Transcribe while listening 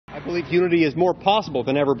believe unity is more possible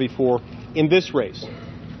than ever before in this race.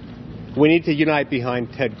 We need to unite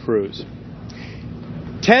behind Ted Cruz.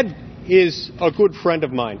 Ted is a good friend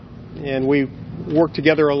of mine, and we work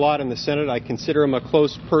together a lot in the Senate. I consider him a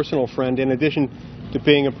close personal friend in addition to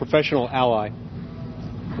being a professional ally.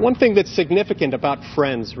 One thing that's significant about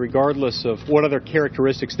friends, regardless of what other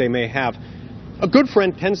characteristics they may have, a good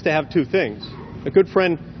friend tends to have two things. A good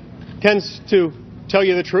friend tends to tell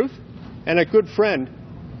you the truth, and a good friend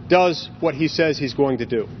does what he says he's going to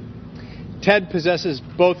do. Ted possesses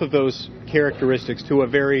both of those characteristics to a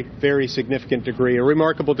very, very significant degree, a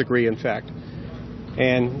remarkable degree, in fact.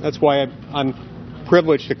 And that's why I'm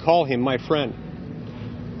privileged to call him my friend.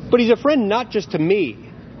 But he's a friend not just to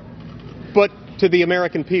me, but to the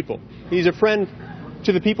American people. He's a friend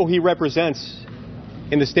to the people he represents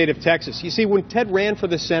in the state of Texas. You see, when Ted ran for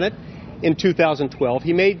the Senate in 2012,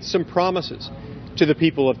 he made some promises to the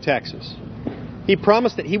people of Texas. He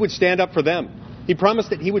promised that he would stand up for them. He promised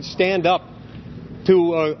that he would stand up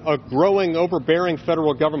to a growing, overbearing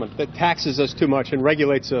federal government that taxes us too much and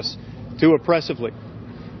regulates us too oppressively,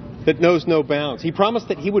 that knows no bounds. He promised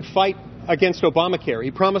that he would fight against Obamacare.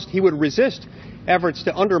 He promised he would resist efforts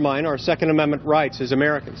to undermine our Second Amendment rights as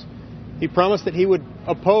Americans. He promised that he would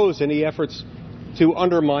oppose any efforts to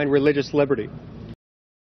undermine religious liberty.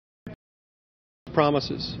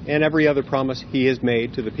 Promises and every other promise he has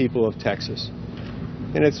made to the people of Texas.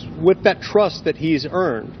 And it's with that trust that he's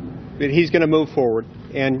earned that he's going to move forward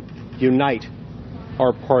and unite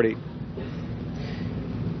our party.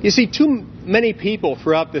 You see, too many people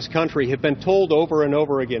throughout this country have been told over and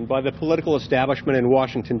over again by the political establishment in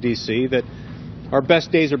Washington, D.C., that our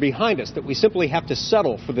best days are behind us, that we simply have to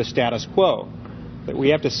settle for the status quo, that we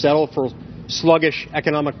have to settle for sluggish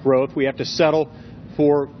economic growth, we have to settle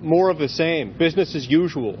for more of the same, business as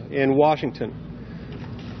usual in Washington.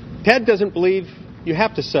 Ted doesn't believe you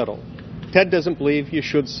have to settle. Ted doesn't believe you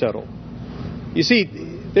should settle. You see,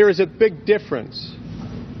 there is a big difference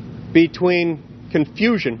between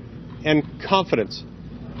confusion and confidence,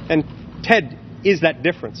 and Ted is that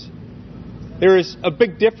difference. There is a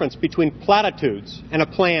big difference between platitudes and a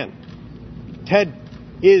plan. Ted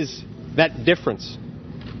is that difference.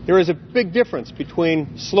 There is a big difference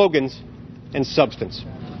between slogans and substance,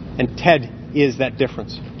 and Ted is that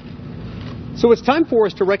difference. So it's time for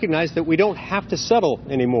us to recognize that we don't have to settle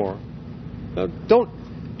anymore.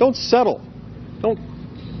 Don't settle. Don't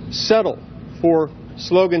settle for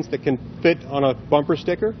slogans that can fit on a bumper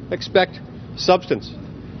sticker. Expect substance.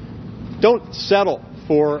 Don't settle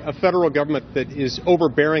for a federal government that is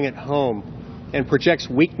overbearing at home and projects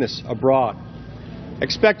weakness abroad.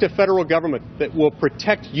 Expect a federal government that will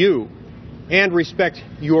protect you and respect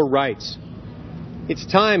your rights. It's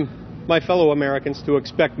time, my fellow Americans, to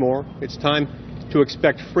expect more. It's time to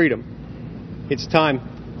expect freedom. It's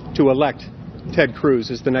time to elect Ted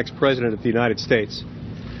Cruz as the next president of the United States.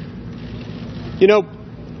 You know,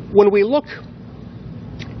 when we look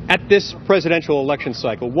at this presidential election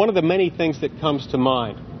cycle, one of the many things that comes to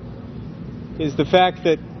mind is the fact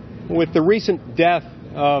that with the recent death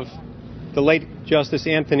of the late Justice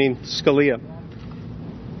Antonin Scalia,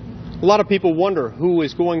 a lot of people wonder who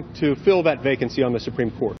is going to fill that vacancy on the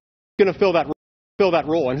Supreme Court. Who's going to fill that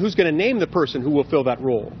role, and who's going to name the person who will fill that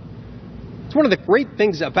role? It's one of the great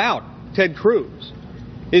things about Ted Cruz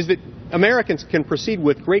is that Americans can proceed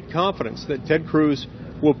with great confidence that Ted Cruz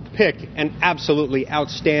will pick an absolutely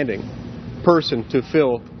outstanding person to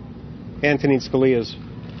fill Antonin Scalia's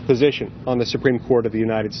position on the Supreme Court of the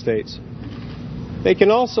United States. They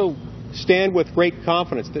can also stand with great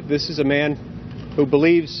confidence that this is a man who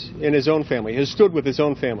believes in his own family, has stood with his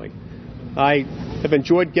own family. I have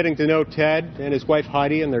enjoyed getting to know Ted and his wife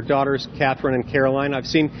Heidi and their daughters Catherine and Caroline. I've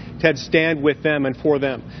seen Ted stand with them and for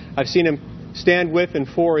them. I've seen him stand with and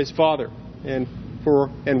for his father and for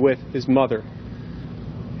and with his mother.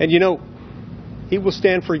 And you know, he will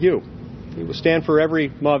stand for you. He will stand for every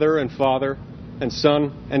mother and father and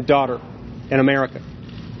son and daughter in America.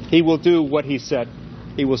 He will do what he said.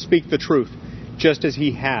 He will speak the truth, just as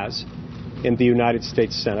he has in the United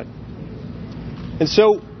States Senate. And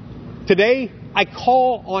so, today, I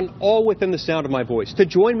call on all within the sound of my voice to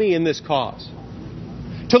join me in this cause,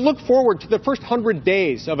 to look forward to the first 100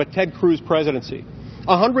 days of a Ted Cruz presidency,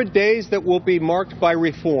 100 days that will be marked by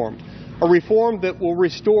reform, a reform that will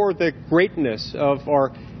restore the greatness of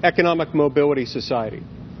our economic mobility society.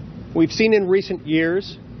 We've seen in recent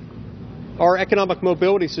years our economic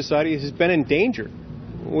mobility society has been in danger.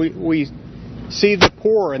 We see the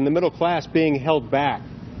poor and the middle class being held back.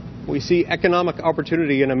 We see economic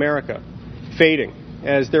opportunity in America fading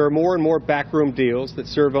as there are more and more backroom deals that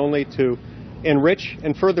serve only to enrich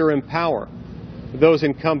and further empower those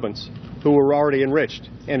incumbents who were already enriched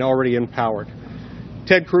and already empowered.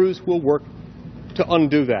 Ted Cruz will work to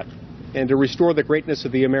undo that and to restore the greatness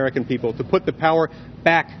of the American people, to put the power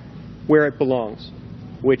back where it belongs,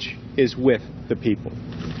 which is with the people.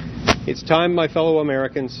 It's time, my fellow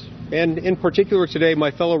Americans, and in particular today,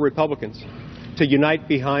 my fellow Republicans, to unite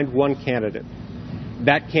behind one candidate.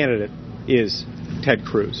 That candidate is Ted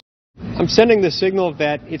Cruz. I'm sending the signal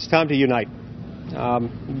that it's time to unite.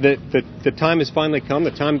 The time has finally come.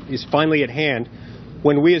 The time is finally at hand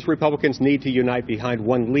when we as Republicans need to unite behind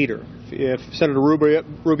one leader. If Senator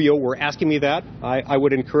Rubio were asking me that, I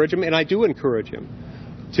would encourage him, and I do encourage him,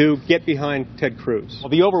 to get behind Ted Cruz. Well,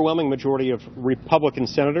 the overwhelming majority of Republican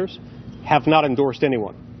senators have not endorsed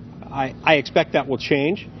anyone. I expect that will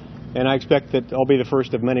change, and I expect that I'll be the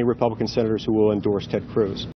first of many Republican senators who will endorse Ted Cruz.